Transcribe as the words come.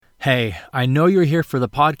Hey, I know you're here for the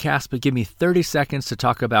podcast, but give me 30 seconds to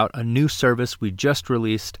talk about a new service we just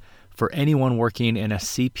released for anyone working in a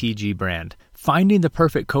CPG brand. Finding the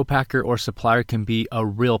perfect co-packer or supplier can be a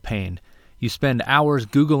real pain. You spend hours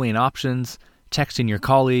Googling options, texting your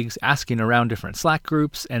colleagues, asking around different Slack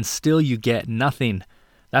groups, and still you get nothing.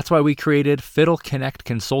 That's why we created Fiddle Connect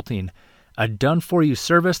Consulting, a done-for-you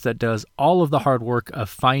service that does all of the hard work of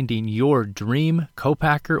finding your dream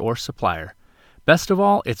co-packer or supplier. Best of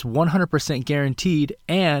all, it's 100% guaranteed,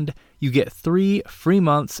 and you get 3 free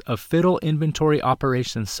months of Fiddle inventory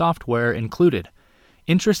operations software included.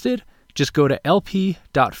 Interested? Just go to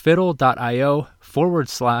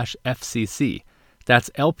lp.fiddle.io/FCC. That's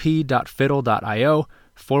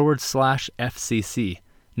lp.fiddle.io/FCC.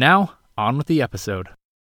 Now, on with the episode.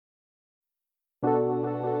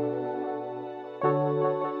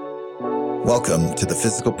 Welcome to the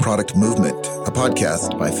Physical Product Movement, a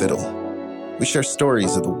podcast by Fiddle. We share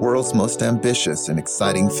stories of the world's most ambitious and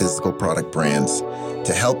exciting physical product brands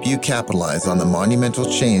to help you capitalize on the monumental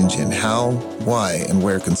change in how, why, and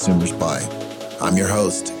where consumers buy. I'm your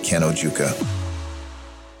host, Ken Ojuka.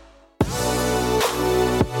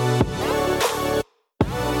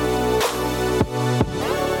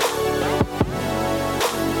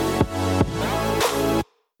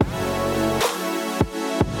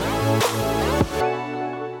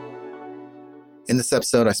 In this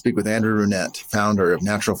episode, I speak with Andrew Runnette, founder of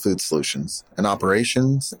Natural Food Solutions, an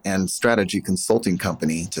operations and strategy consulting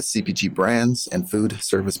company to CPG brands and food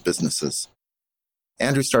service businesses.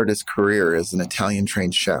 Andrew started his career as an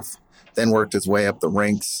Italian-trained chef, then worked his way up the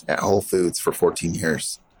ranks at Whole Foods for 14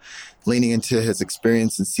 years. Leaning into his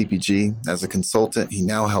experience in CPG as a consultant, he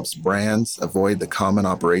now helps brands avoid the common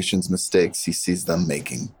operations mistakes he sees them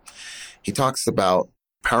making. He talks about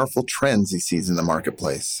powerful trends he sees in the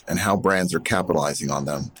marketplace and how brands are capitalizing on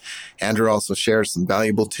them. Andrew also shares some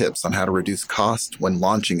valuable tips on how to reduce cost when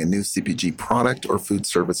launching a new CPG product or food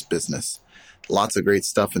service business. Lots of great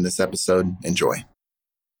stuff in this episode. Enjoy.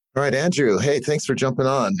 All right, Andrew. Hey, thanks for jumping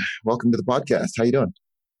on. Welcome to the podcast. How you doing?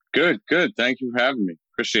 Good. Thank you for having me.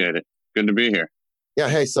 Appreciate it. Good to be here. Yeah.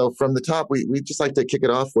 Hey, so from the top, we just like to kick it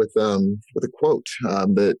off with a quote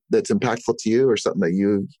that's impactful to you or something that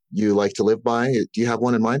you like to live by. Do you have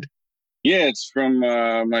one in mind? Yeah, it's from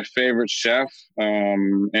my favorite chef,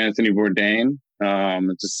 Anthony Bourdain.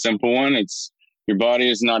 It's a simple one. It's your body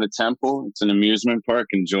is not a temple. It's an amusement park.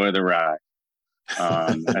 Enjoy the ride.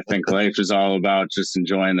 I think life is all about just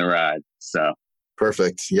enjoying the ride. So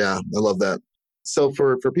perfect. Yeah, I love that. So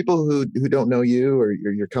for people who don't know you or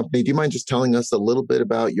your company, do you mind just telling us a little bit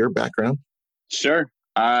about your background? Sure.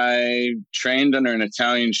 I trained under an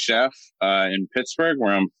Italian chef in Pittsburgh,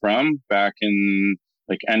 where I'm from, back in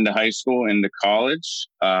end of high school into college.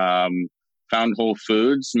 Found Whole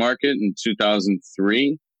Foods Market in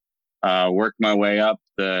 2003. Worked my way up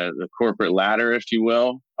the corporate ladder, if you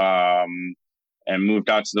will, and moved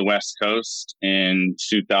out to the West Coast in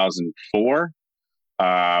 2004.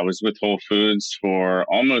 I was with Whole Foods for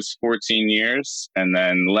almost 14 years and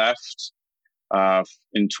then left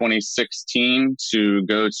in 2016 to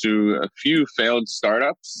go to a few failed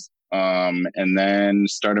startups and then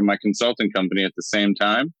started my consulting company at the same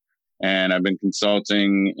time. And I've been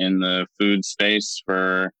consulting in the food space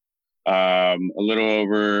for a little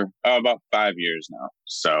over about 5 years now.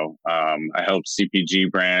 So I help CPG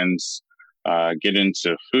brands get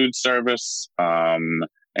into food service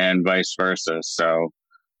and vice versa. So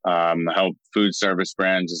help food service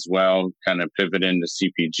brands as well kind of pivot into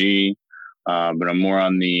CPG, but I'm more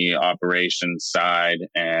on the operations side,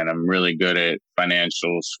 and I'm really good at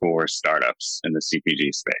financials for startups in the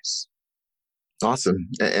CPG space. Awesome.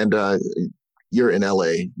 And you're in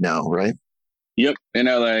LA now, right? Yep, in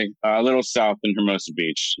LA, a little south in Hermosa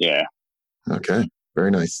Beach. Yeah. Okay,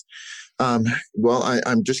 very nice. Well,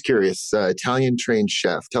 I'm just curious, Italian trained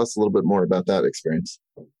chef. Tell us a little bit more about that experience.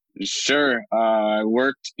 Sure. I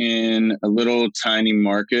worked in a little tiny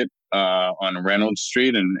market on Reynolds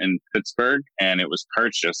Street in Pittsburgh, and it was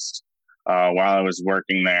purchased while I was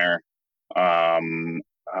working there. In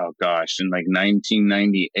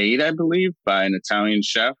 1998, I believe, by an Italian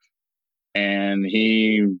chef. And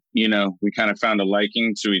he, we kind of found a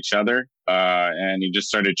liking to each other, and he just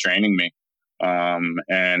started training me.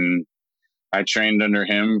 And I trained under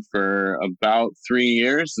him for about 3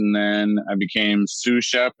 years, and then I became sous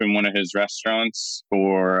chef in one of his restaurants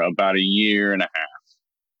for about 1.5 years.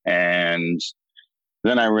 And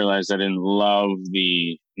then I realized I didn't love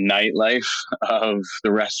the nightlife of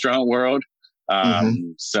the restaurant world.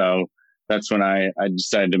 So that's when I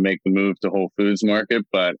decided to make the move to Whole Foods Market.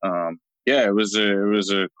 But it was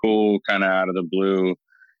a cool kind of out of the blue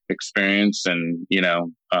experience, and,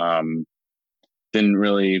 didn't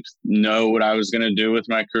really know what I was going to do with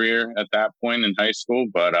my career at that point in high school,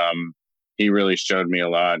 but he really showed me a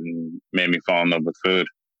lot and made me fall in love with food.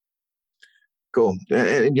 Cool.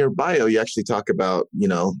 And in your bio, you actually talk about,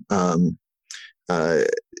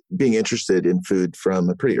 being interested in food from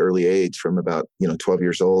a pretty early age, from about, 12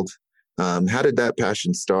 years old. How did that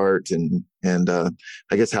passion start? And I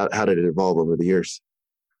guess, how did it evolve over the years?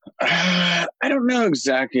 I don't know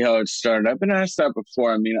exactly how it started. I've been asked that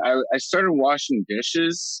before. I mean, I started washing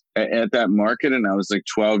dishes at that market, and I was like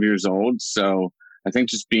 12 years old. So I think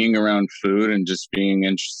just being around food and just being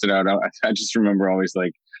interested I just remember always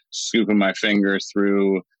like scooping my finger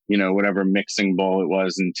through, whatever mixing bowl it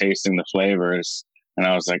was and tasting the flavors. And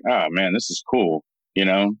I was like, oh man, this is cool.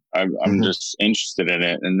 I'm just interested in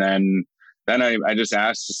it. And then I just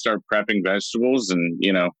asked to start prepping vegetables and,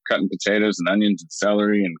 cutting potatoes and onions and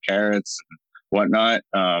celery and carrots and whatnot,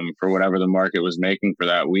 for whatever the market was making for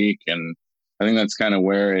that week. And I think that's kind of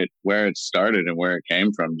where it started and where it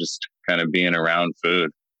came from, just kind of being around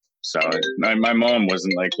food. So my mom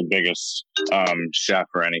wasn't like the biggest chef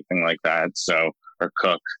or anything like that, or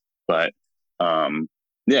cook, but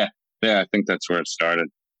yeah, I think that's where it started.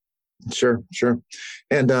 Sure.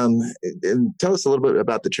 And tell us a little bit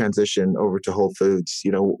about the transition over to Whole Foods.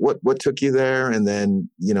 What took you there? And then,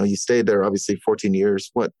 you stayed there obviously 14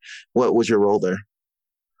 years. What was your role there?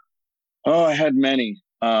 Oh, I had many.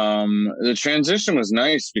 The transition was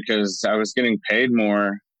nice because I was getting paid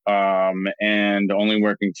more, and only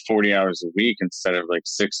working 40 hours a week instead of like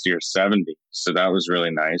 60 or 70. So that was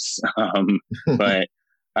really nice. But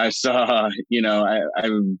I saw,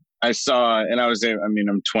 I saw, and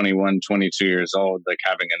I'm 21, 22 years old, like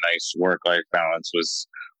having a nice work-life balance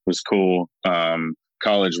was cool.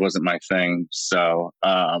 College wasn't my thing. So,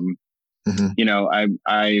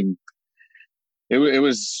 it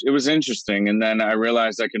was interesting. And then I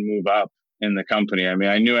realized I could move up in the company. I mean,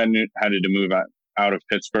 I knew how to move out of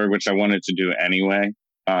Pittsburgh, which I wanted to do anyway.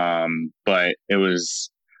 But it was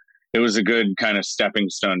a good kind of stepping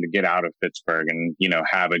stone to get out of Pittsburgh and,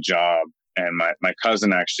 have a job. And my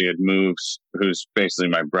cousin actually had moved, who's basically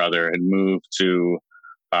my brother, had moved to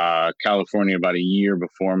California about a year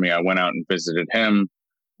before me. I went out and visited him,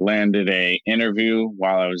 landed a interview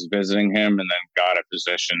while I was visiting him, and then got a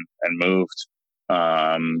position and moved.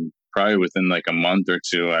 Probably within like a month or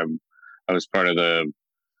two, I was part of the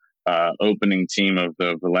opening team of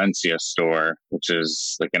the Valencia store, which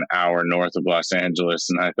is like an hour north of Los Angeles.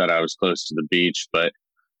 And I thought I was close to the beach, but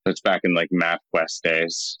that's back in like MapQuest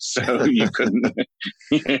days. So you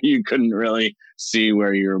couldn't really see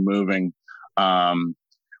where you were moving.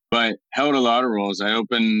 But held a lot of roles. I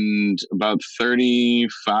opened about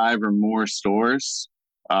 35 or more stores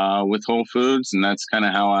with Whole Foods. And that's kind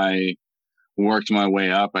of how I worked my way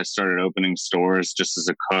up. I started opening stores just as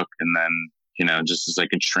a cook, and then, just as like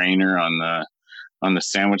a trainer on the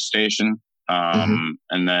sandwich station.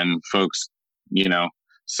 And then folks,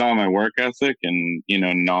 saw my work ethic and,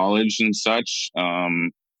 knowledge and such.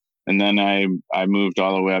 And then I moved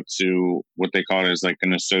all the way up to what they call it as like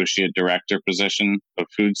an associate director position of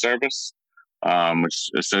food service, which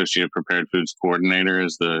associate prepared foods coordinator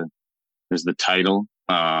is the title.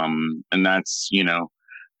 And that's,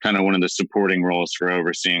 kind of one of the supporting roles for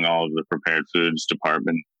overseeing all of the prepared foods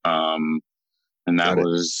department. And that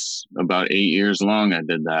was about 8 years long. I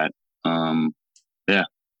did that. Yeah.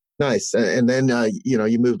 Nice. And then,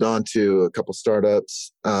 you moved on to a couple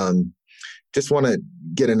startups. Just want to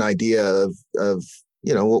get an idea of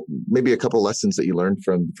maybe a couple lessons that you learned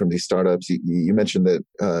from these startups. You mentioned that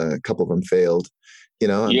a couple of them failed,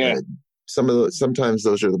 Yeah. Sometimes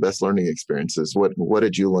those are the best learning experiences. What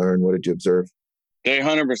did you learn? What did you observe? They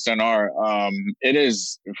 100% are. It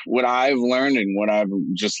is what I've learned and what I've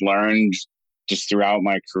just learned just throughout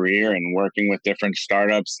my career and working with different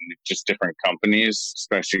startups and just different companies,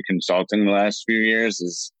 especially consulting the last few years,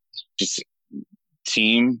 is just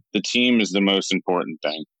team. The team is the most important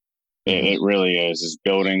thing. It really is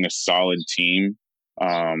building a solid team,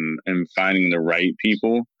 and finding the right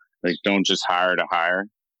people. Like, don't just hire to hire.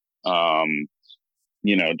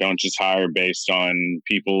 Don't just hire based on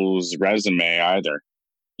people's resume either.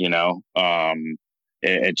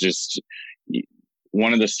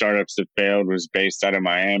 One of the startups that failed was based out of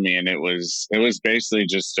Miami, and it was basically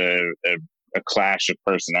just a clash of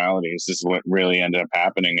personalities. This is what really ended up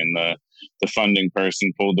happening, and the funding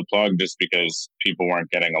person pulled the plug just because people weren't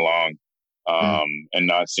getting along, and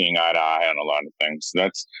not seeing eye to eye on a lot of things. So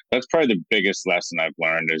that's probably the biggest lesson I've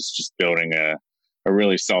learned, is just building a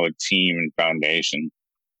really solid team and foundation.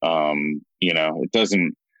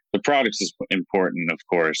 The product is important, of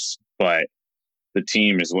course, but the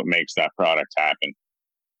team is what makes that product happen.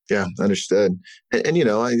 Yeah, understood. And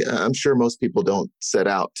I'm sure most people don't set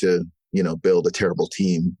out to, build a terrible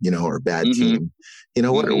team, or a bad Mm-hmm.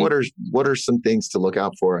 team. What are some things to look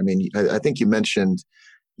out for? I mean, I think you mentioned,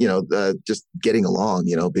 just getting along,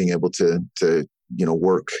 being able to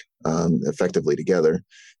work effectively together.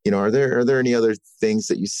 Are there any other things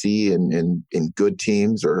that you see in good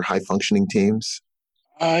teams or high functioning teams?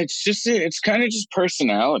 It's kind of just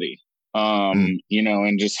personality,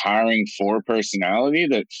 and just hiring for personality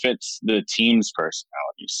that fits the team's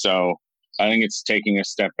personality. So I think it's taking a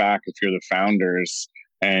step back if you're the founders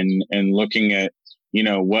and looking at,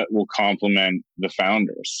 what will complement the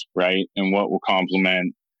founders, right? And what will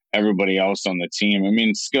complement everybody else on the team. I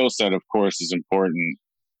mean, skill set, of course, is important.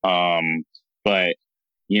 But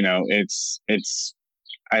it's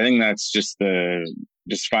I think that's just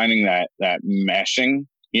finding that meshing,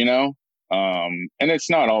 and it's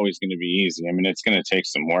not always going to be easy. I mean, it's going to take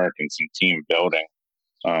some work and some team building.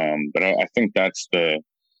 But I think that's the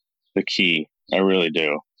key. I really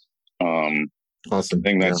do. Awesome. I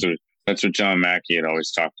think that's what John Mackey had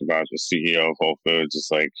always talked about, the CEO of Whole Foods. It's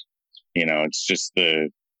like, it's just the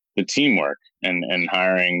teamwork and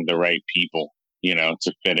hiring the right people,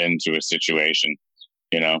 to fit into a situation,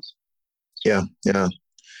 Yeah.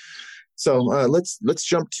 So let's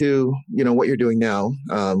jump to what you're doing now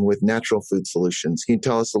with Natural Food Solutions. Can you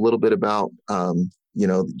tell us a little bit about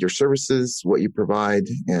your services, what you provide,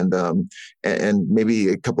 and maybe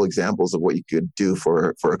a couple examples of what you could do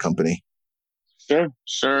for a company? Sure.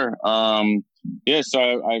 So I've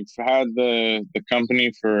had the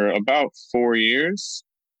company for about 4 years.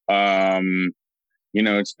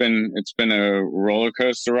 It's been a roller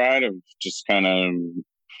coaster ride of just kind of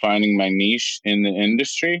finding my niche in the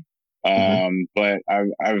industry. But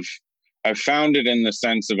I've found it in the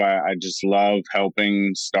sense of I just love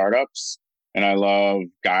helping startups and I love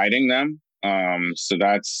guiding them. So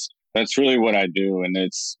that's really what I do. And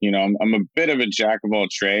it's, I'm a bit of a jack of all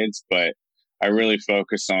trades, but I really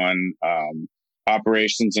focus on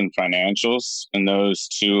operations and financials, and those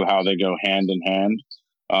two, how they go hand in hand.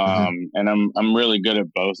 And I'm really good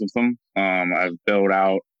at both of them. I've built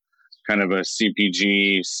out kind of a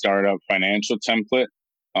CPG startup financial template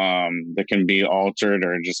that can be altered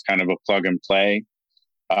or just kind of a plug and play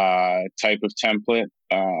type of template.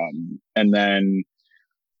 And then,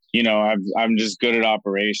 I'm just good at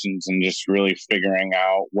operations and just really figuring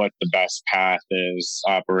out what the best path is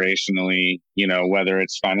operationally, whether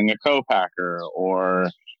it's finding a co-packer or,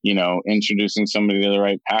 introducing somebody to the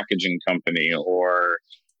right packaging company or,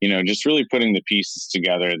 just really putting the pieces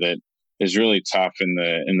together that is really tough in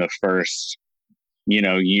the first,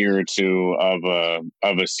 year or two of a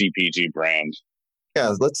CPG brand.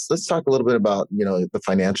 Yeah, let's talk a little bit about the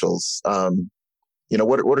financials.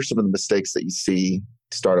 What are some of the mistakes that you see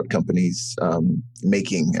startup companies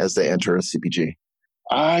making as they enter a CPG?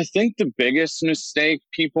 I think the biggest mistake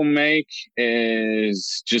people make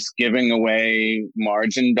is just giving away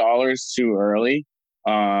margin dollars too early,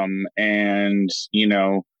 and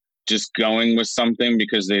just going with something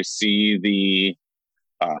because they see the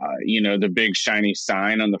the big shiny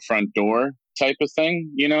sign on the front door type of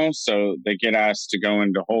thing, so they get asked to go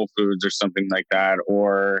into Whole Foods or something like that,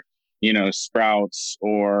 or, Sprouts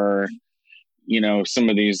or, some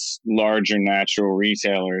of these larger natural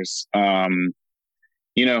retailers.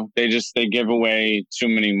 They give away too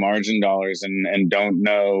many margin dollars and don't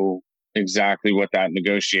know exactly what that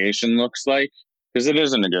negotiation looks like, because it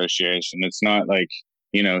is a negotiation. It's not like,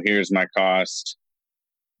 here's my cost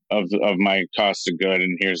of my cost of good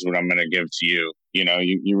and here's what I'm going to give to you.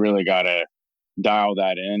 You really got to dial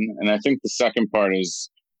that in. And I think the second part is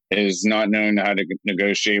not knowing how to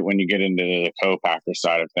negotiate when you get into the co-packer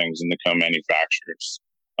side of things and the co-manufacturers,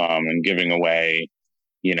 and giving away,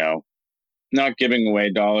 not giving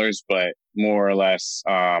away dollars, but more or less,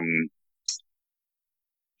 how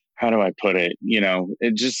do I put it?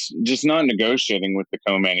 It just not negotiating with the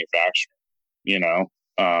co-manufacturer,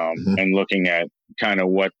 and looking at kind of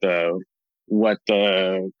what the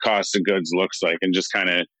cost of goods looks like, and just kind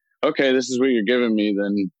of, okay, this is what you're giving me,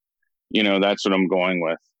 then, that's what I'm going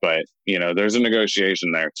with. But, there's a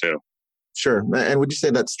negotiation there too. Sure. And would you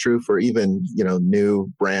say that's true for even,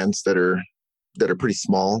 new brands that are pretty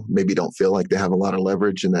small, maybe don't feel like they have a lot of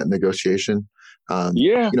leverage in that negotiation?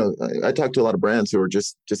 Yeah. I talk to a lot of brands who are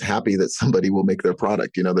just happy that somebody will make their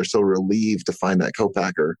product. They're so relieved to find that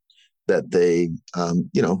co-packer that they,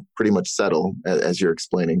 pretty much settle, as you're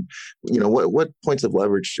explaining. What points of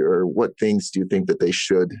leverage or what things do you think that they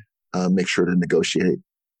should make sure to negotiate?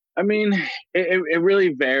 I mean, it really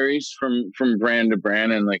varies from brand to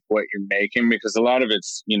brand and like what you're making, because a lot of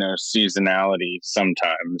it's, seasonality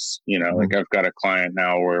sometimes, like Mhm. I've got a client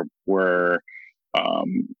now where we're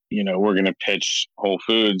going to pitch Whole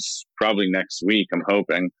Foods probably next week, I'm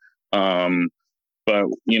hoping. But,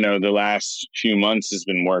 the last few months has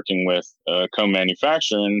been working with a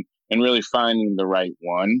co-manufacturer and really finding the right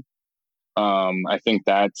one. I think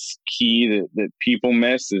that's key that people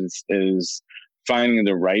miss is finding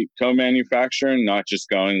the right co-manufacturer, and not just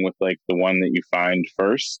going with like the one that you find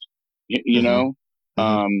first, Mhm.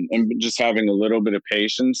 Mhm. and just having a little bit of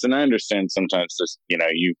patience. And I understand sometimes just,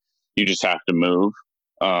 you just have to move.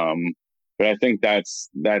 But I think that's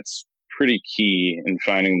pretty key in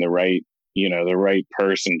finding the right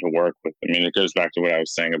person to work with. I mean, it goes back to what I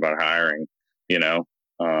was saying about hiring, you know,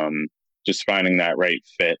 um, just finding that right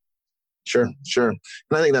fit. Sure, sure. And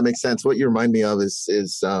I think that makes sense. What you remind me of is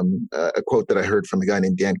a quote that I heard from a guy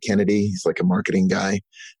named Dan Kennedy. He's like a marketing guy.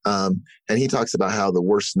 And he talks about how the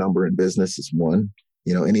worst number in business is one.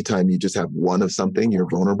 Anytime you just have one of something, you're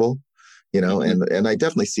vulnerable. Mm-hmm. And I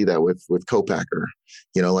definitely see that with co-packer.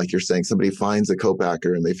 Like you're saying, somebody finds a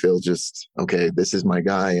co-packer and they feel just, okay, this is my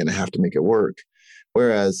guy and I have to make it work.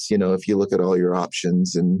 Whereas, if you look at all your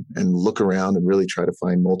options and look around and really try to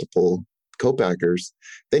find multiple co-packers,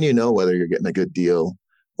 then whether you're getting a good deal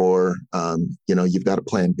or you've got a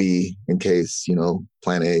plan B in case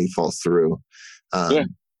plan A falls through. Yeah.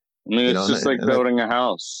 Um, I mean, it's and just like I, building a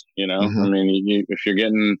house, I mm-hmm, mean, if you're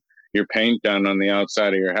getting your paint done on the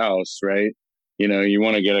outside of your house, right? You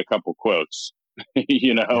want to get a couple quotes, yeah,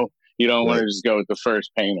 you don't want right, to just go with the first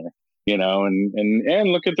painter,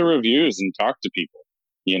 and look at the reviews and talk to people,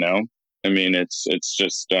 you know, I mean, it's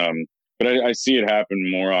just, but I see it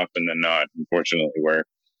happen more often than not, unfortunately, where,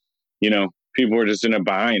 people are just in a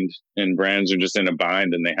bind and brands are just in a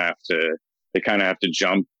bind and they kind of have to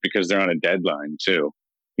jump because they're on a deadline too,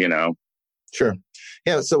 you know? sure,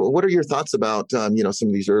 yeah. So, what are your thoughts about some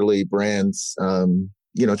of these early brands?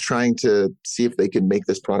 Trying to see if they can make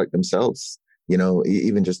this product themselves.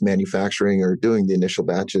 Even just manufacturing or doing the initial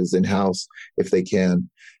batches in house if they can.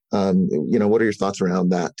 What are your thoughts around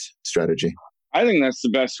that strategy? I think that's the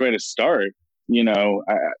best way to start.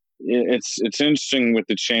 It's interesting with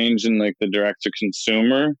the change in like the direct to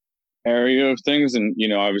consumer area of things, and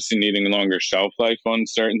obviously needing longer shelf life on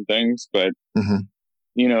certain things. But Mm-hmm.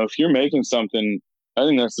 if you're making something, I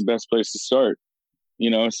think that's the best place to start.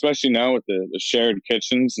 Especially now with the shared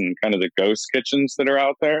kitchens and kind of the ghost kitchens that are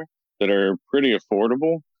out there that are pretty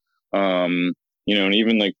affordable. And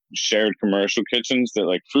even like shared commercial kitchens that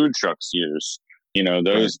like food trucks use. Right.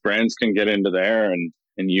 Those brands can get into there and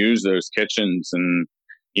use those kitchens and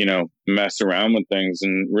mess around with things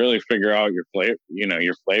and really figure out your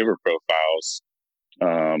flavor profiles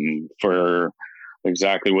for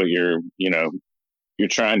exactly what you're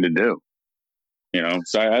trying to do.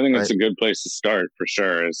 So I think it's Right. a good place to start for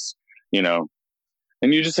sure. Is you know,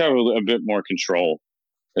 and you just have a bit more control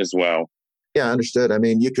as well. Yeah, understood. I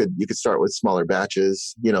mean, you could start with smaller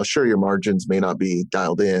batches. Sure, your margins may not be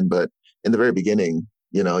dialed in, but in the very beginning,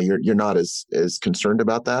 you're not as concerned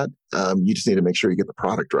about that. You just need to make sure you get the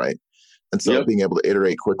product right. And so Yep. being able to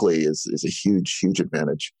iterate quickly is a huge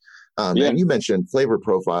advantage. Yeah. And you mentioned flavor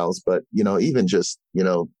profiles, but even just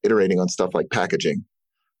iterating on stuff like packaging,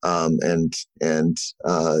 and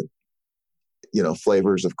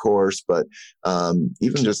flavors, of course, but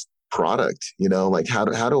even just product. Like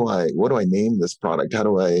what do I name this product? How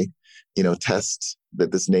do I test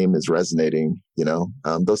that this name is resonating?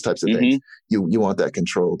 Those types of things. Hmm. You want that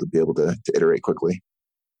control to be able to iterate quickly.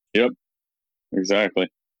 Yep. Exactly.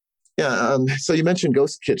 Yeah. So you mentioned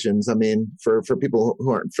ghost kitchens. I mean, for people who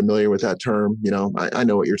aren't familiar with that term, I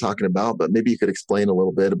know what you're talking about, but maybe you could explain a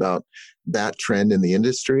little bit about that trend in the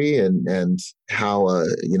industry and how a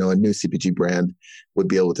new CPG brand would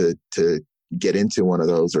be able to get into one of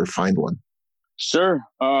those or find one. Sure.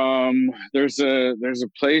 There's a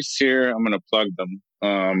place here. I'm gonna plug them.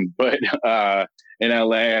 But in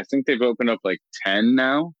LA, I think they've opened up like 10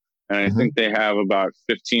 now, and I Hmm. think they have about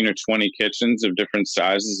 15 or 20 kitchens of different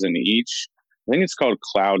sizes in each. I think it's called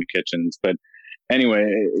Cloud Kitchens. But anyway,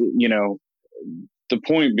 you know, the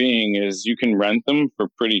point being is you can rent them for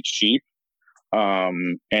pretty cheap,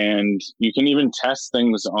 and you can even test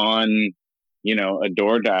things on a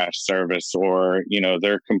DoorDash service, or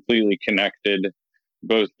they're completely connected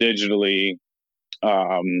both digitally,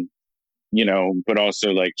 um, but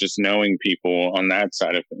also like just knowing people on that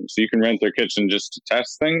side of things. So you can rent their kitchen just to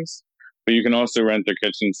test things, but you can also rent their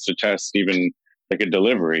kitchens to test even like a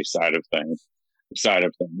delivery side of things.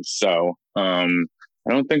 So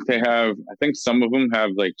I don't think they have, I think some of them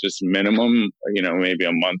have like just minimum, maybe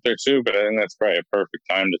a month or two, but I think that's probably a perfect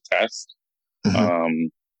time to test. Mhm.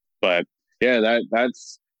 But yeah,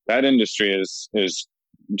 that industry is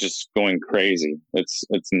just going crazy. It's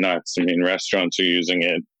nuts. I mean, restaurants are using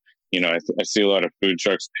it. I see a lot of food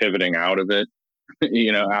trucks pivoting out of it,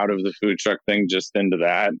 out of the food truck thing just into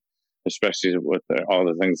that, especially with all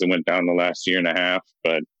the things that went down the last year and a half.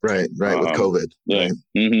 But Right, with COVID. yeah,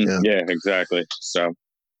 Right. yeah, exactly. So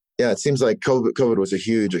yeah, it seems like COVID was a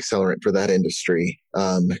huge accelerant for that industry.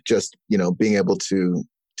 Just being able to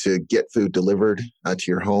get food delivered to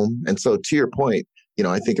your home. And so, to your point,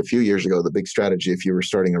 I think a few years ago, the big strategy if you were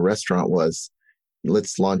starting a restaurant was,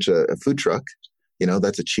 let's launch a food truck.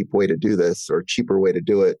 That's a cheap way to do this, or cheaper way to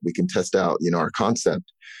do it. We can test out our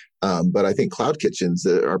concept. But I think cloud kitchens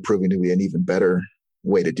are proving to be an even better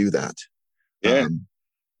way to do that. Yeah.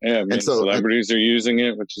 Yeah, I mean, and so celebrities are using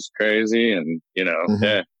it, which is crazy. And,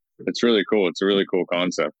 yeah, it's really cool. It's a really cool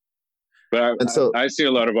concept. But I see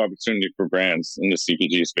a lot of opportunity for brands in the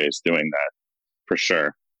CPG space doing that, for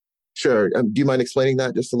sure. Sure. Do you mind explaining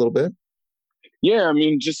that just a little bit? Yeah, I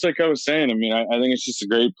mean, just like I was saying, I mean, I think it's just a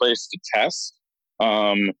great place to test.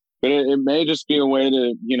 But it may just be a way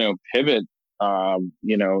to, pivot,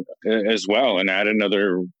 as well and add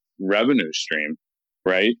another revenue stream,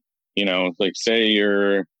 right? Like say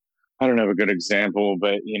I don't have a good example,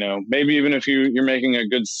 but, maybe even if you're making a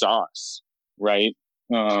good sauce, right?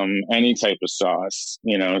 Any type of sauce,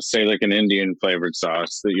 say like an Indian flavored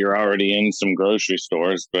sauce that you're already in some grocery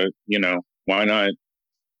stores, but, why not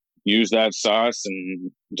use that sauce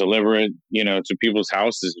and deliver it, to people's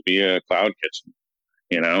houses via a cloud kitchen,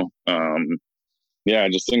 yeah, I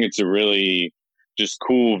just think it's a really just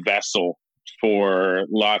cool vessel for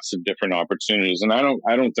lots of different opportunities. And I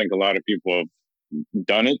don't think a lot of people have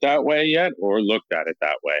done it that way yet or looked at it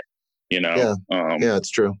that way, Yeah,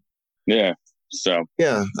 it's true. Yeah. So,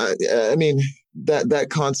 yeah, I mean, that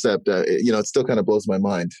concept, it still kind of blows my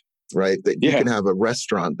mind, right? That you can have a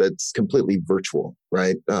restaurant that's completely virtual,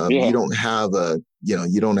 right? You don't have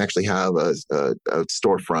you don't actually have a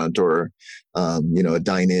storefront or, a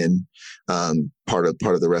dine-in part of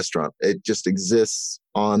the restaurant. It just exists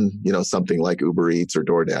on, something like Uber Eats or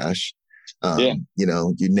DoorDash.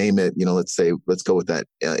 You name it, let's go with that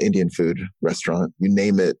Indian food restaurant. You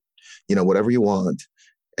name it, whatever you want.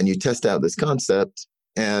 And you test out this concept,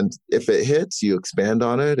 and if it hits, you expand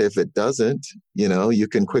on it. If it doesn't, you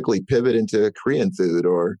can quickly pivot into Korean food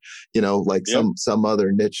or, some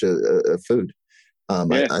other niche of food. I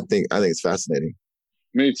think it's fascinating.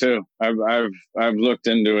 Me too. I've looked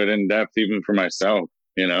into it in depth, even for myself.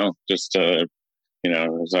 Just to,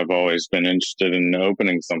 as I've always been interested in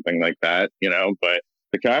opening something like that. But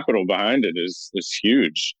the capital behind it is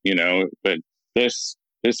huge. But this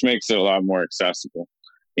makes it a lot more accessible.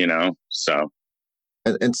 So.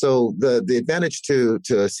 And so the advantage to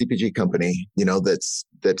a CPG company,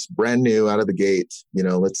 that's brand new out of the gate,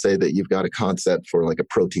 let's say that you've got a concept for like a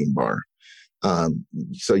protein bar.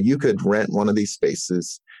 So you could rent one of these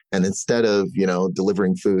spaces, and instead of,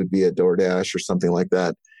 delivering food via DoorDash or something like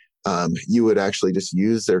that, you would actually just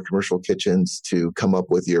use their commercial kitchens to come up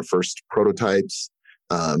with your first prototypes,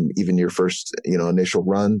 even your first, initial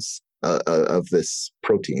runs of this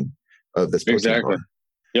protein Exactly. bar.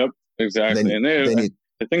 Yep, exactly. And I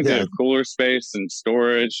think they have cooler space and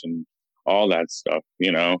storage and all that stuff,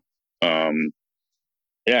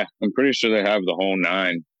 I'm pretty sure they have the whole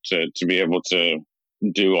nine to be able to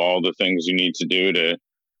do all the things you need to do to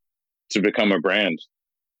become a brand.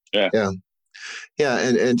 Yeah.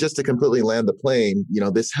 And just to completely land the plane,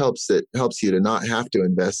 this helps you to not have to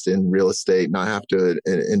invest in real estate, not have to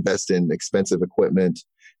invest in expensive equipment,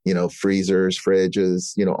 freezers,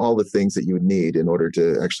 fridges, all the things that you would need in order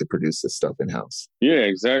to actually produce this stuff in-house. Yeah,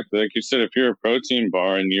 exactly. Like you said, if you're a protein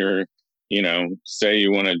bar and you're, say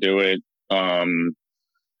you want to do it,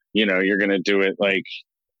 you're going to do it like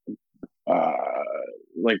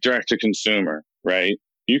direct to consumer, right?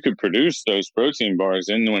 You could produce those protein bars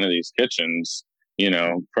in one of these kitchens,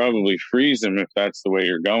 probably freeze them if that's the way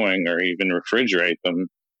you're going, or even refrigerate them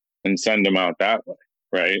and send them out that way,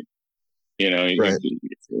 right? Right.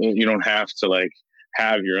 You don't have to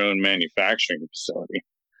have your own manufacturing facility,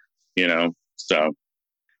 so.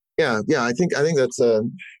 Yeah. I think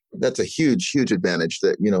that's a huge advantage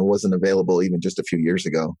that, wasn't available even just a few years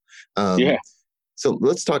ago. So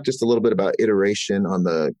let's talk just a little bit about iteration on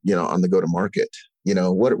the go-to-market.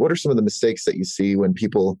 What are some of the mistakes that you see when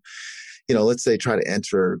people, let's say try to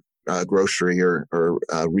enter grocery or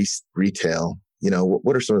retail?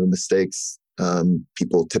 What are some of the mistakes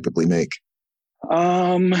people typically make?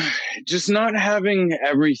 Just not having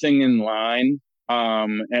everything in line,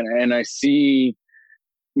 And I see,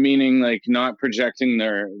 meaning like not projecting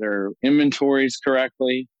their inventories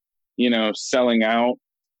correctly, selling out,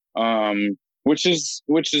 which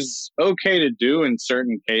is okay to do in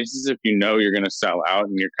certain cases if you're going to sell out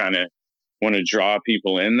and you're kind of want to draw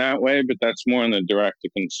people in that way, but that's more on the direct to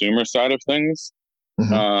consumer side of things.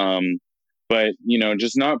 Mm-hmm. But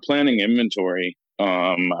just not planning inventory,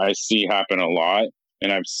 I see happen a lot,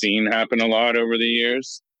 and I've seen happen a lot over the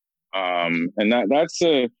years. And that's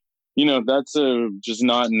just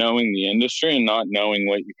not knowing the industry and not knowing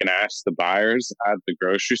what you can ask the buyers at the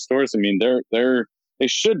grocery stores. I mean, they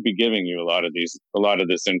should be giving you a lot of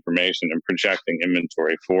this information and projecting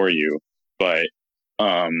inventory for you, but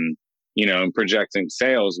and projecting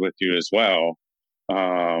sales with you as well.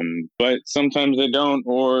 But sometimes they don't,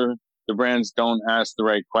 or the brands don't ask the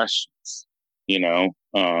right questions,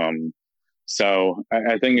 so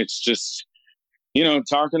I think it's just,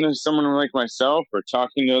 talking to someone like myself or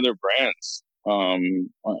talking to other brands,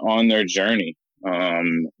 on their journey,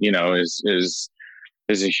 is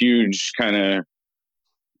a huge kind of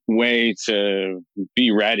way to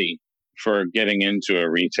be ready for getting into a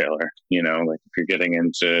retailer, like if you're getting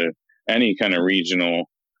into any kind of regional,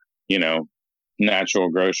 natural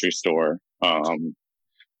grocery store.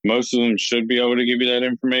 Most of them should be able to give you that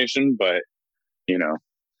information, but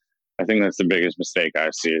I think that's the biggest mistake I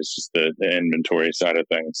see is just the inventory side of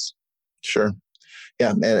things. Sure.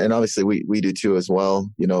 Yeah. And obviously we do too as well.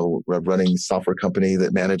 We're running a software company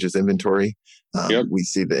that manages inventory. Yep. We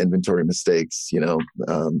see the inventory mistakes,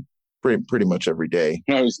 pretty much every day.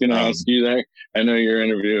 I was going to ask you that. I know you're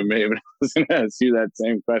interviewing me, but I was going to ask you that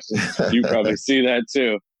same question. You probably see that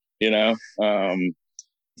too, Yeah,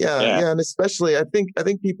 and especially I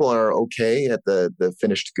think people are okay at the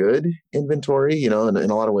finished good inventory. In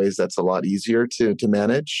a lot of ways that's a lot easier to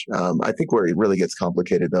manage. I think where it really gets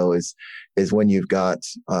complicated though is when you've got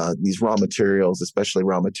these raw materials, especially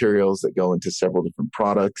raw materials that go into several different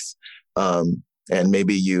products. And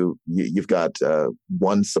maybe you've got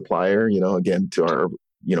one supplier. Again, to our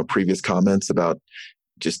previous comments about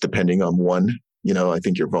just depending on one. I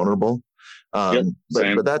think you're vulnerable.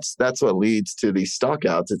 But that's what leads to these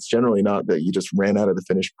stockouts. It's generally not that you just ran out of the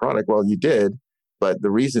finished product. Well, you did, but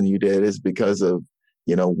the reason you did is because of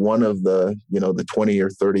one of the the 20 or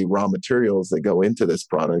 30 raw materials that go into this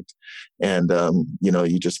product, and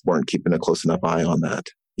you just weren't keeping a close enough eye on that.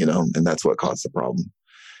 And that's what caused the problem.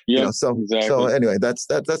 Yeah. Exactly. So anyway, that's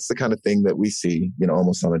the kind of thing that we see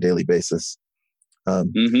almost on a daily basis.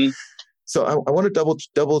 So I want to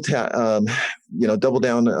double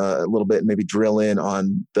down a little bit and maybe drill in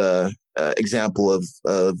on the example of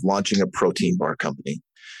launching a protein bar company.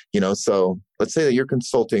 So let's say that you're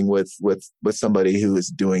consulting with somebody who is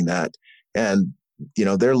doing that, and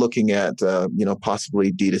they're looking at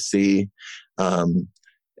possibly D2C,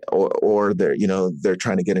 or they're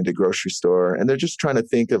trying to get into grocery store, and they're just trying to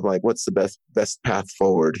think of like what's the best path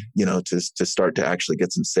forward, to start to actually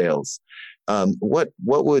get some sales. What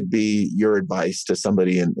would be your advice to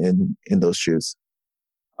somebody in those shoes?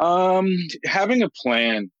 Having a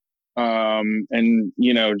plan, and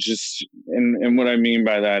just and what I mean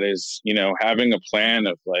by that is having a plan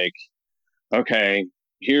of like, okay,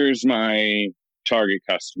 here's my target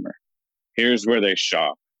customer, here's where they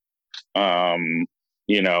shop.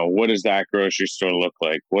 What does that grocery store look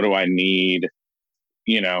like? What do I need,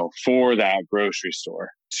 for that grocery store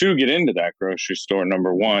to get into that grocery store,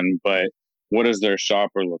 number one, but what does their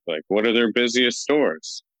shopper look like? What are their busiest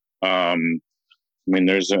stores? I mean,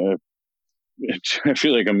 I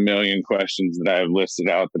feel like a million questions that I've listed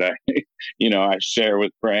out that I share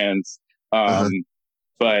with brands.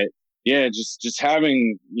 But yeah, just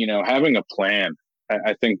having a plan.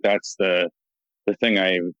 I think that's the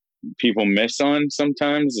thing people miss on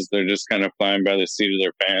sometimes is they're just kind of flying by the seat of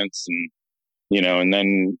their pants, and and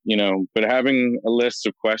then but having a list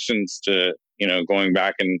of questions to going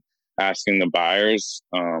back and asking the buyers,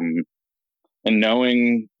 and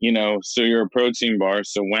knowing so you're a protein bar,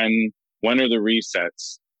 so when are the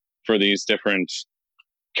resets for these different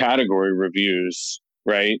category reviews,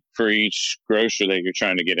 right, for each grocer that you're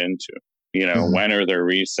trying to get into? When are their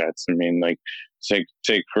resets? I mean, like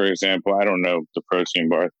take for example, I don't know the protein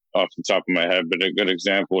bar off the top of my head, but a good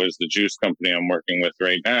example is the juice company I'm working with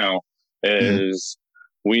right now is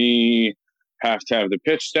we have to have the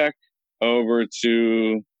pitch deck over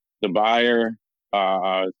to the buyer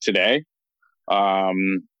today.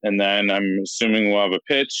 And then I'm assuming we'll have a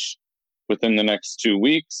pitch within the next 2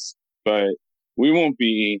 weeks, but we won't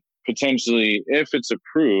be potentially, if it's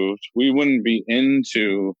approved, we wouldn't be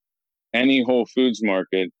into any Whole Foods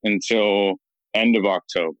market until end of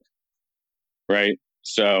October. Right.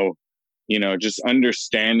 So, just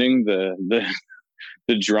understanding the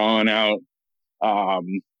drawn out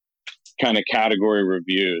kind of category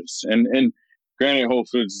reviews. And granted, Whole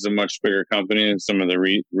Foods is a much bigger company than some of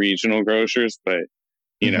the regional grocers, but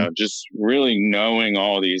just really knowing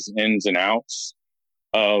all these ins and outs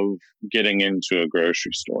of getting into a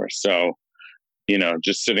grocery store. So,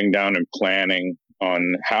 just sitting down and planning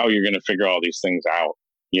on how you're going to figure all these things out,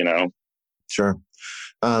 Sure.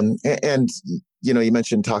 And you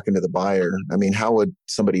mentioned talking to the buyer. I mean, how would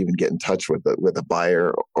somebody even get in touch with a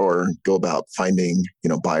buyer or go about finding,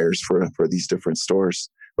 buyers for these different stores?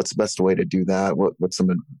 What's the best way to do that? What's some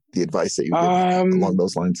of the advice that you give along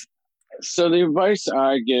those lines? So the advice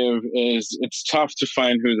I give is it's tough to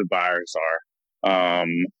find who the buyers are.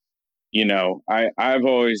 I've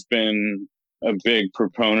always been a big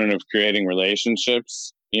proponent of creating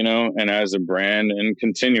relationships, and as a brand and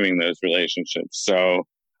continuing those relationships. So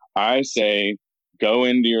I say, go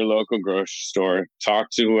into your local grocery store,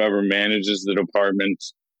 talk to whoever manages the department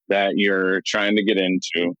that you're trying to get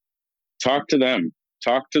into, talk to them,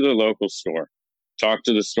 talk to the local store, talk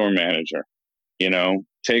to the store manager,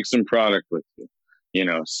 take some product with you,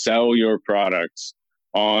 sell your products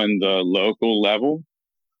on the local level,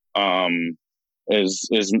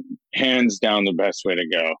 is hands down the best way to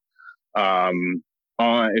go.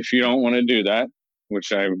 If you don't want to do that,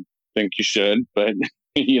 which I think you should, but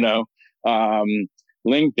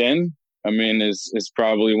LinkedIn, is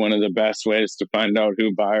probably one of the best ways to find out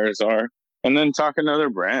who buyers are, and then talking to other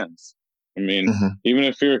brands. Even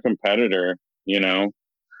if you're a competitor,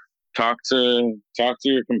 talk to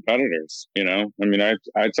your competitors. I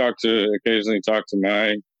occasionally talk to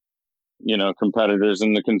my competitors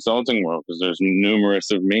in the consulting world, because there's numerous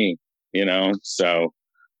of me. So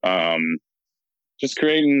just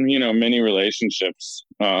creating many relationships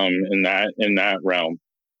in that realm.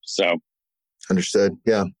 So understood.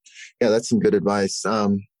 Yeah, that's some good advice.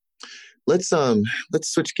 Let's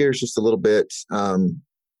switch gears just a little bit. I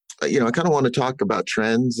kind of want to talk about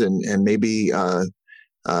trends and maybe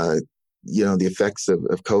the effects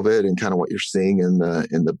of COVID and kind of what you're seeing in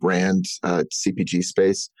the brand CPG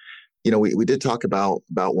space. We did talk about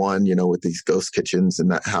one, with these ghost kitchens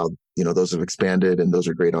and that how those have expanded, and those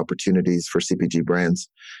are great opportunities for CPG brands.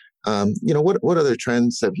 What other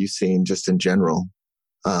trends have you seen just in general?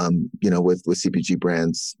 With CPG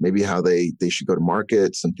brands, maybe how they should go to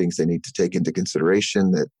market, some things they need to take into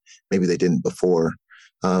consideration that maybe they didn't before.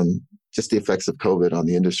 Just the effects of COVID on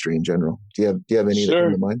the industry in general. Do you have any that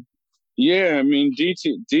come to mind? Yeah,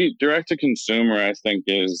 direct to consumer, I think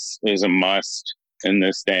is a must in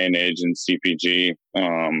this day and age in CPG.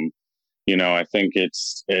 I think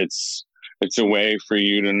it's a way for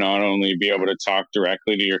you to not only be able to talk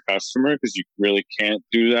directly to your customer, because you really can't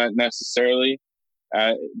do that necessarily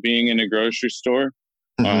at being in a grocery store.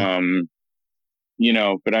 Mm-hmm.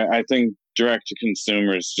 But I think direct to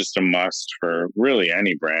consumer is just a must for really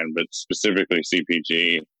any brand, but specifically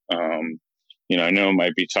CPG. I know it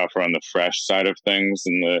might be tougher on the fresh side of things,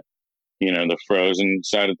 and the frozen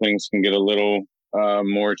side of things can get a little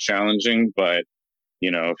more challenging. But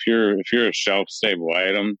if you're a shelf stable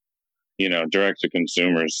item, direct to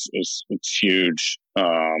consumer it's huge.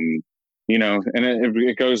 And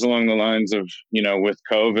it goes along the lines of with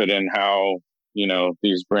COVID and how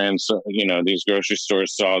these brands, these grocery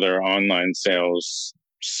stores saw their online sales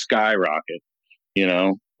skyrocket.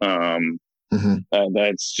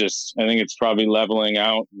 That's just, I think it's probably leveling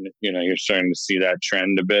out. You're starting to see that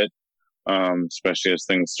trend a bit, especially as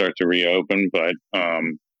things start to reopen. But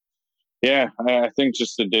I think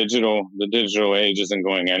just the digital age isn't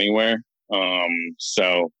going anywhere.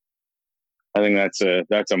 So I think that's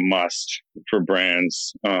a must for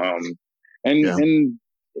brands. And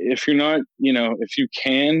if you're not, if you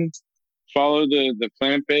can follow the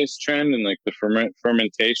plant-based trend, and like the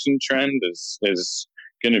fermentation trend is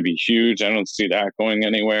going to be huge. I don't see that going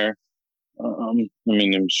anywhere. I'm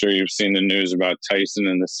sure you've seen the news about Tyson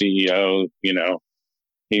and the CEO.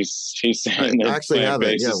 He's saying I actually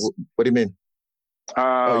haven't. Yeah. What do you mean?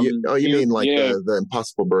 You mean like the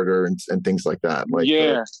Impossible Burger and things like that? Like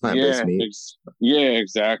plant-based meat?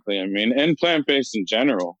 Exactly. And plant-based in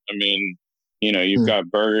general. You've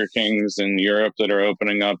got Burger Kings in Europe that are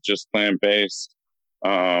opening up just plant-based.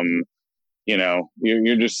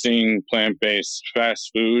 You're just seeing plant-based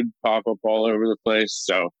fast food pop up all over the place.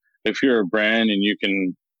 So if you're a brand and you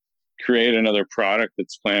can create another product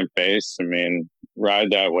that's plant-based,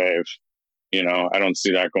 ride that wave. I don't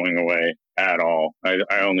see that going away at all. I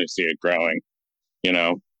only see it growing,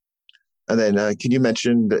 And then can you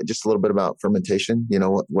mention just a little bit about fermentation?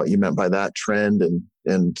 What you meant by that trend and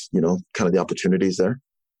kind of the opportunities there?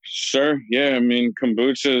 Sure. Yeah. I mean,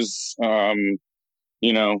 kombucha's,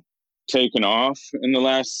 you know, taken off in the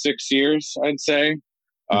last 6 years, I'd say.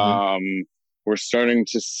 Hmm. Um, we're starting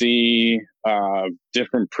to see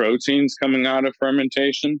different proteins coming out of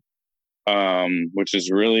fermentation, which is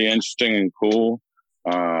really interesting and cool.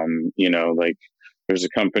 Like there's a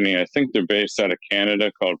company, I think they're based out of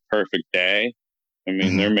Canada, called Perfect Day. I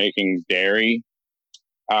mean, Hmm. they're making dairy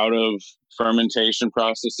out of fermentation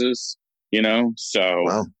processes,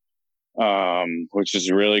 so Wow. which is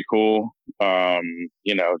really cool.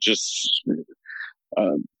 Just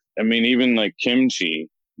uh, I mean, even like kimchi,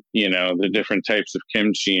 the different types of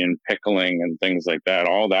kimchi and pickling and things like that,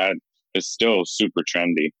 all that is still super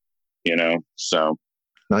trendy, so.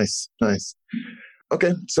 Nice. Nice.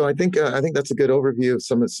 Okay, so I think that's a good overview of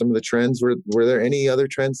some of the trends. Were there any other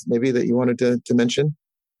trends maybe that you wanted to mention?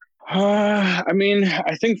 I mean,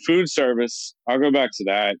 I think food service, I'll go back to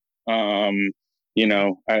that. I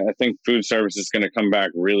think food service is going to come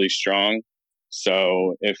back really strong.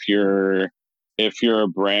 So if you're a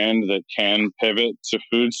brand that can pivot to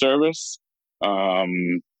food service, I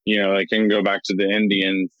can go back to the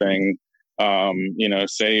Indian thing.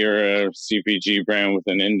 Say you're a CPG brand with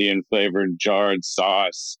an Indian flavored jarred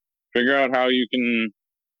sauce, figure out how you can,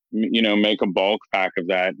 make a bulk pack of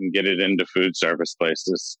that and get it into food service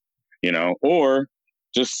places, or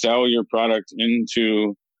just sell your product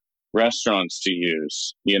into restaurants to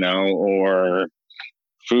use, or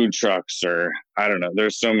food trucks, or I don't know.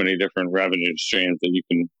 There's so many different revenue streams that you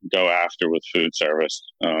can go after with food service.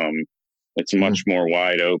 It's Hmm. much more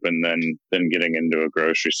wide open than getting into a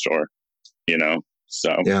grocery store,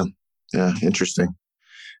 So Yeah, yeah, interesting.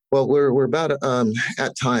 Well, we're about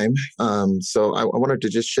at time, so I wanted to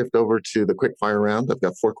just shift over to the quick fire round. I've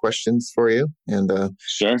got 4 questions for you, and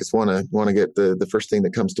sure. just want to get the first thing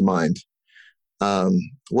that comes to mind. Um,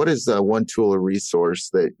 what is one tool or resource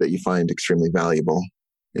that you find extremely valuable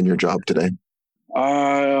in your job today?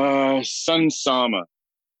 Sunsama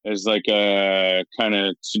is like a kind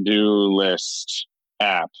of to-do list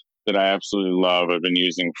app that I absolutely love. I've been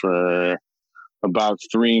using for about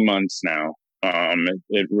 3 months now.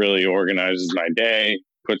 It really organizes my day,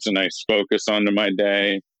 puts a nice focus onto my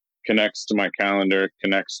day, connects to my calendar,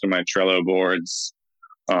 connects to my Trello boards.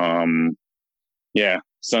 Um, yeah,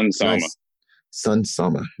 Sunsama. Nice, Sun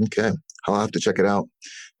Sama. Okay, I'll have to check it out.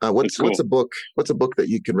 It's What's cool. a book? What's a book that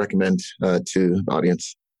you could recommend to the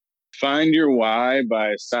audience? Find Your Why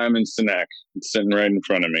by Simon Sinek. It's sitting right in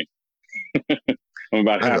front of me. I'm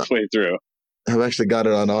about I've halfway through. I've actually got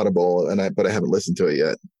it on Audible, but I haven't listened to it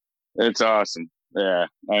yet. It's awesome. Yeah.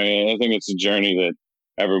 I mean, I think it's a journey that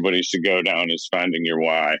everybody should go down, is finding your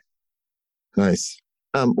why. Nice.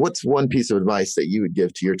 What's one piece of advice that you would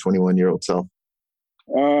give to your 21-year-old self?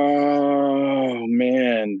 Oh,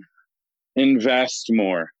 man. Invest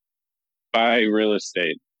more. Buy real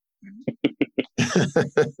estate.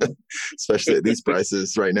 Especially at these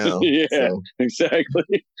prices right now. Yeah, So,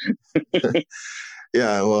 exactly.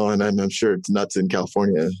 yeah, well, and I'm sure it's nuts in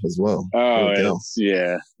California as well. Oh, Holy cow.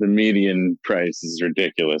 the median price is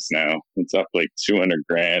ridiculous now. It's up like 200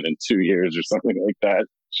 grand in 2 years or something like that.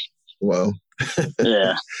 Wow.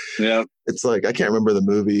 Yeah. Yep. It's like, I can't remember the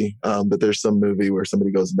movie, but there's some movie where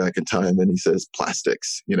somebody goes back in time and he says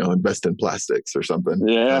plastics, invest in plastics or something,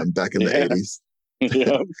 Yeah. back in the 80s.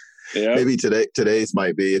 Yep. Yep. Maybe today's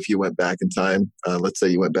might be, if you went back in time, let's say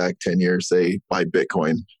you went back 10 years, say buy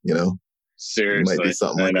Bitcoin, it might be Seriously.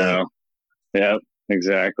 something I like that. know. Yep.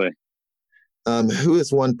 Exactly. Who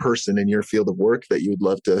is one person in your field of work that you'd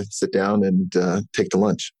love to sit down and take to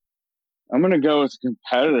lunch? I'm going to go with a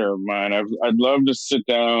competitor of mine. I'd love to sit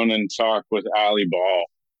down and talk with Ali Ball.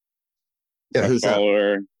 Yeah, I who's that? follow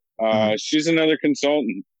her. Mhm. She's another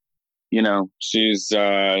consultant. She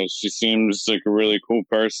seems like a really cool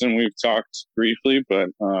person. We've talked briefly, but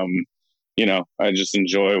I just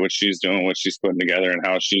enjoy what she's doing, what she's putting together, and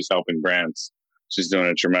how she's helping brands. She's doing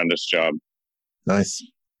a tremendous job. Nice.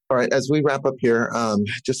 All right. As we wrap up here,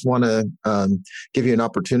 just want to give you an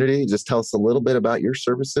opportunity. Just tell us a little bit about your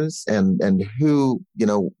services and who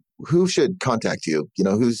should contact you.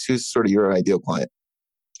 Who's sort of your ideal client.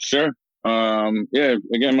 Sure. Yeah.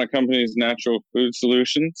 Again, my company is Natural Food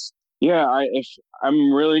Solutions. Yeah,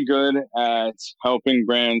 I'm really good at helping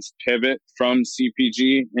brands pivot from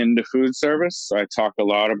CPG into food service. So I talk a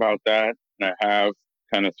lot about that, and I have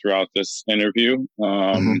kind of throughout this interview.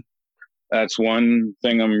 Mm-hmm. That's one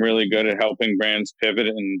thing I'm really good at, helping brands pivot,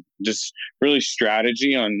 and just really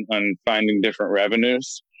strategy on finding different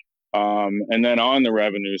revenues. And then on the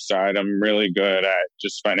revenue side, I'm really good at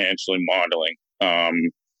just financially modeling.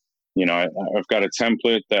 I've got a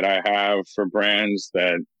template that I have for brands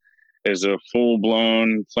that is a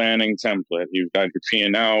full-blown planning template. You've got your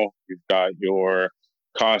P&L, you've got your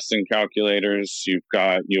costing calculators, you've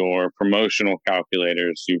got your promotional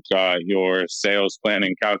calculators, you've got your sales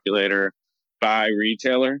planning calculator by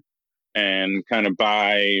retailer and kind of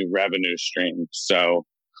by revenue stream. So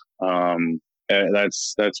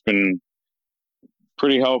that's been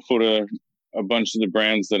pretty helpful to a bunch of the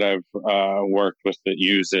brands that I've worked with that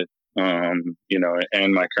use it, and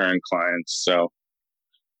my current clients. So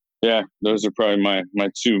yeah, those are probably my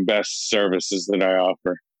two best services that I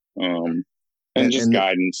offer. And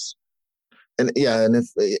guidance. And yeah, and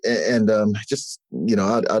just,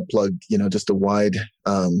 I'd plug, just a wide,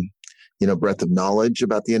 breadth of knowledge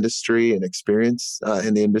about the industry and experience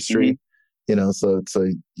in the industry, so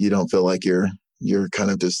you don't feel like you're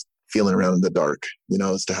kind of just feeling around in the dark,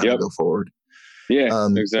 as to how to go forward. Yeah,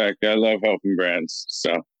 exactly. I love helping brands.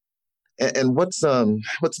 So. And what's the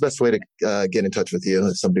best way to get in touch with you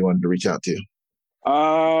if somebody wanted to reach out to you?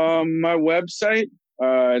 My website,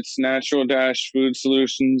 it's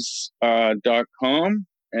natural-foodsolutions.com,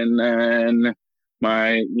 and then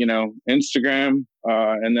my, Instagram,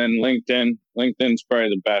 and then LinkedIn. LinkedIn's probably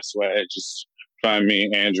the best way. Just find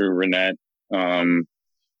me, Andrew Runnette. I'm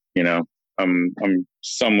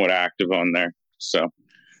somewhat active on there. So.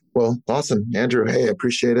 Well, awesome, Andrew. Hey, I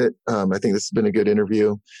appreciate it. I think this has been a good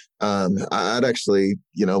interview. I'd actually,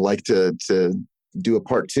 like to do a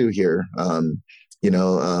part 2 here.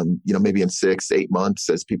 Maybe in 6-8 months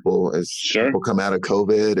as people come out of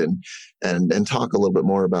COVID and talk a little bit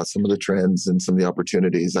more about some of the trends and some of the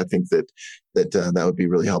opportunities. I think that would be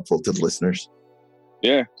really helpful to the listeners.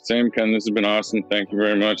 Yeah, same, Ken. This has been awesome. Thank you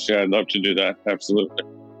very much. Yeah, I'd love to do that. Absolutely.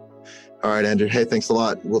 All right, Andrew. Hey, thanks a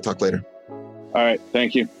lot. We'll talk later. All right.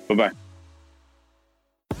 Thank you. Bye-bye.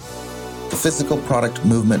 The Physical Product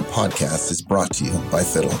Movement Podcast is brought to you by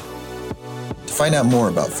Fiddle. To find out more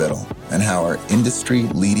about Fiddle and how our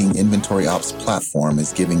industry-leading inventory ops platform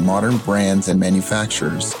is giving modern brands and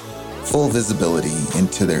manufacturers full visibility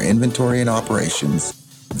into their inventory and operations,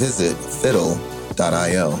 visit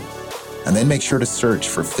fiddle.io. And then make sure to search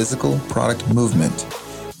for Physical Product Movement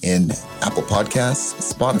in Apple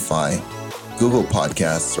Podcasts, Spotify, Google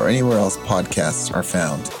Podcasts, or anywhere else podcasts are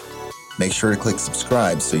found. Make sure to click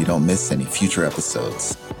subscribe so you don't miss any future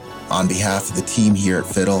episodes. On behalf of the team here at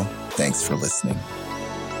Fiddle, thanks for listening.